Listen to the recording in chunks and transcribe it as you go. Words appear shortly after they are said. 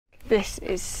This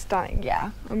is stunning,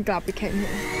 yeah. I'm glad we came here.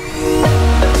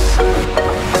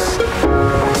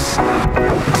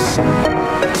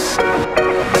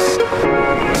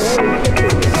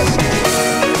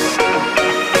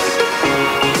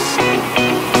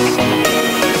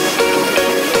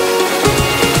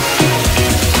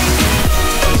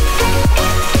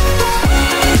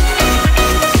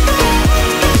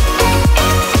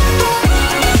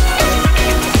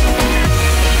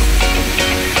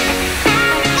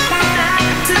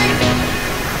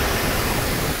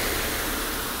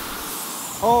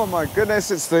 Oh my goodness,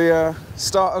 it's the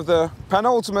start of the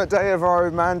penultimate day of our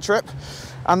Oman trip,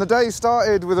 and the day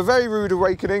started with a very rude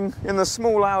awakening in the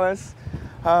small hours.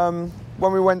 When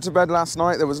we went to bed last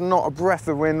night, there was not a breath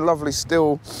of wind, lovely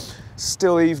still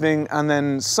evening, and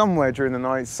then somewhere during the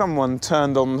night someone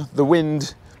turned on the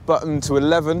wind button to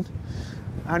 11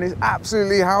 and it's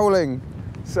absolutely howling.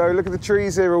 So look at the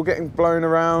trees here all getting blown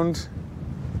around.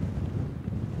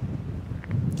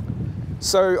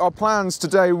 So our plans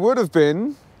today would have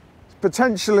been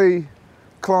potentially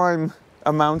climb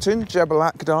a mountain, Jebel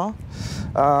Akhdar.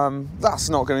 That's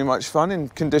not going to be much fun in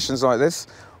conditions like this.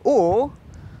 Or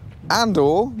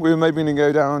we were maybe going to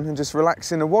go down and just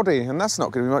relax in a wadi, and that's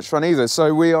not going to be much fun either.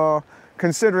 So we are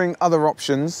considering other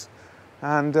options,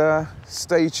 and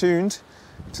stay tuned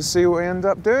to see what we end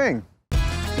up doing.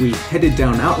 We headed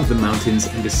down out of the mountains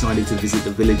and decided to visit the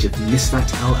village of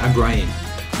Misfat al Abriyyin.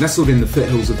 Nestled in the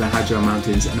foothills of the Hajar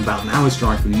Mountains and about an hour's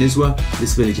drive from Nizwa,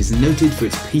 this village is noted for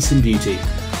its peace and beauty.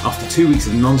 After 2 weeks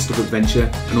of non-stop adventure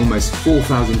and almost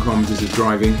 4,000 kilometres of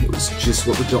driving, it was just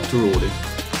what the doctor ordered.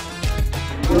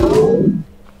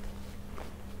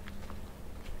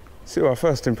 So our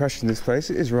first impression of this place,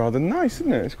 it is rather nice,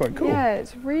 isn't it? It's quite cool. Yeah,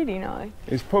 it's really nice.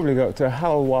 It's probably got a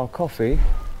halwa coffee,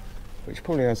 which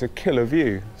probably has a killer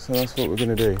view, so that's what we're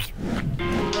going to do.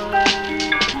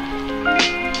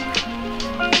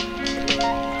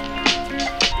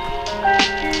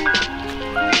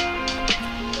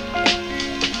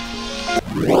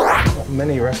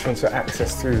 Many restaurants are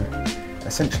accessed through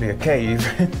essentially a cave.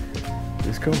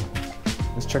 It's cool.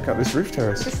 Let's check out this roof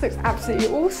terrace. This looks absolutely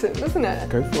awesome, doesn't it?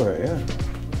 Go for it, yeah.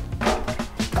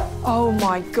 Oh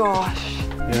my gosh.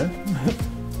 Yeah?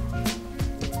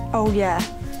 Oh yeah.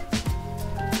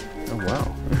 Oh wow.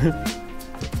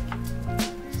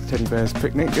 Teddy bear's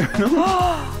picnic going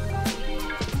on.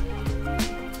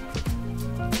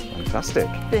 Fantastic.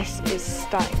 This is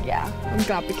stunning, yeah. I'm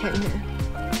glad we came here.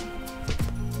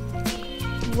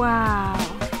 Wow.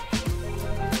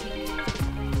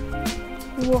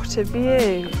 What a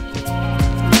view.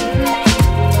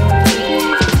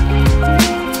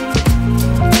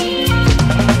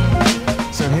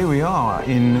 So here we are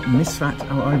in Misfat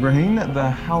al Abriyyin,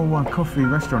 the Halwa Coffee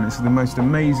restaurant. It's the most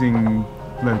amazing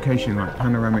location, like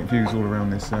panoramic views all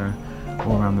around this,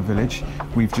 all around the village.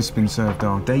 We've just been served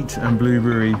our date and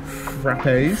blueberry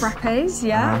frappes. Frappes,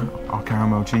 yeah. Our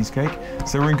caramel cheesecake.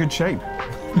 So we're in good shape.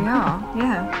 We are,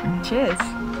 yeah. Cheers.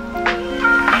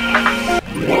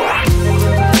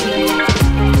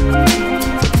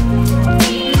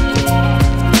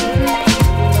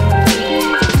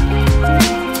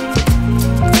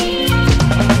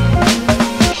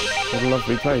 What a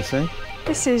lovely place, eh?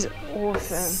 This is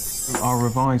awesome. Our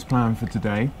revised plan for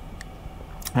today,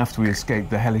 after we escape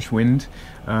the hellish wind,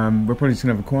 we're probably just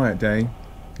going to have a quiet day.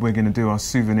 We're going to do our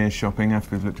souvenir shopping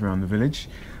after we've looked around the village.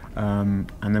 And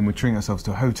then we're treating ourselves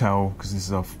to a hotel because this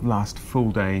is our last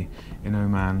full day in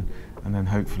Oman, and then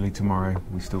hopefully tomorrow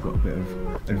we've still got a bit of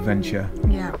adventure.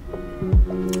 Yeah.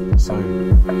 So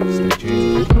stay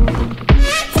tuned.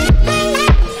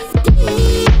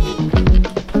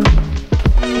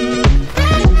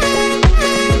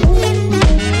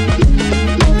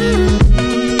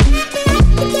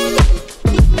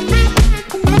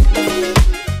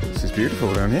 This is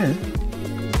beautiful down here.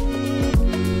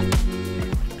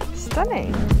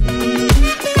 Stunning.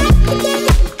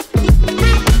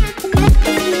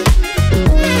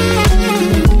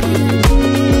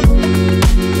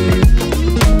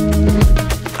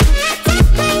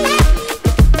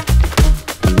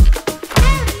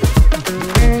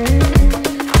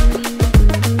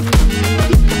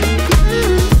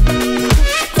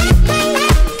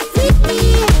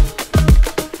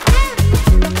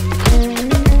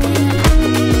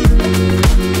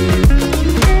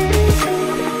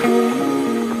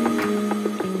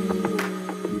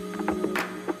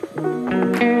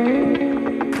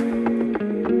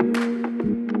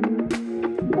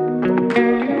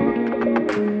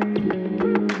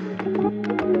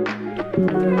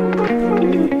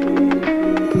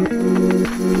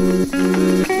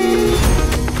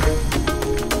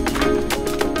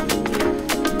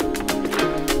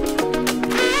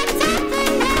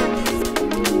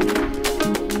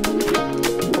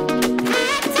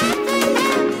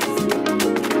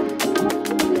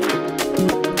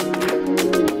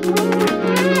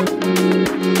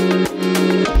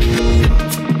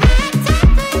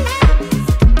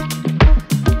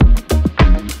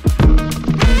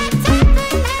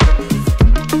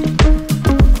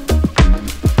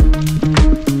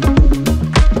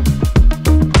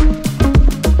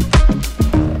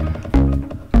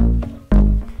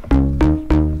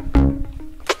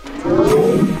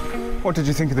 What did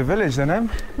you think of the village then,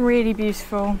 Em? Really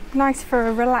beautiful. Nice for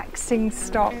a relaxing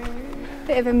stop.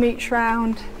 Bit of a mooch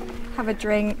round, have a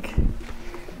drink.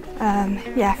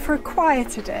 Yeah, for a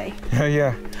quieter day.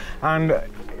 Yeah. And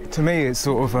to me, it's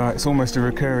sort of it's almost a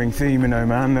recurring theme in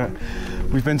Oman that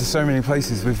we've been to so many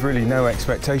places with really no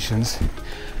expectations,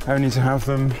 only to have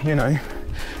them, you know,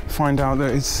 find out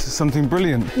that it's something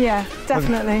brilliant. Yeah,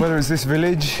 definitely. Whether it's this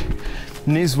village,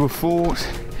 Nizwa Fort,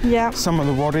 yeah, some of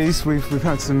the wadis, we've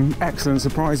had some excellent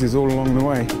surprises all along the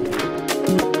way.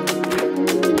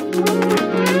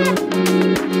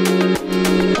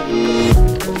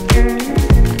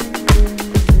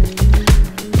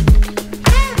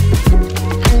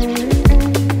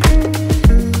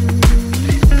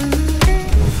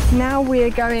 Now we are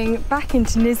going back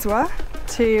into Nizwa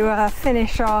to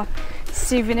finish our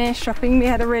souvenir shopping. We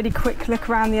had a really quick look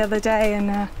around the other day,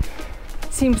 and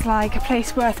seems like a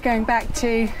place worth going back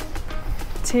to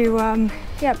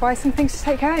yeah, buy some things to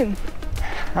take home.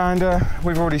 And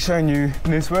we've already shown you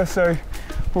Nizwa, so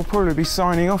we'll probably be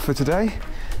signing off for today,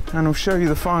 and I'll show you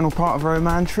the final part of our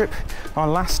Oman trip, our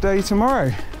last day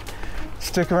tomorrow.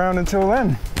 Stick around until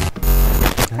then.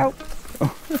 Help.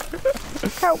 Oh.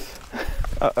 Help.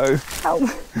 Uh-oh.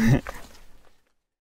 Help.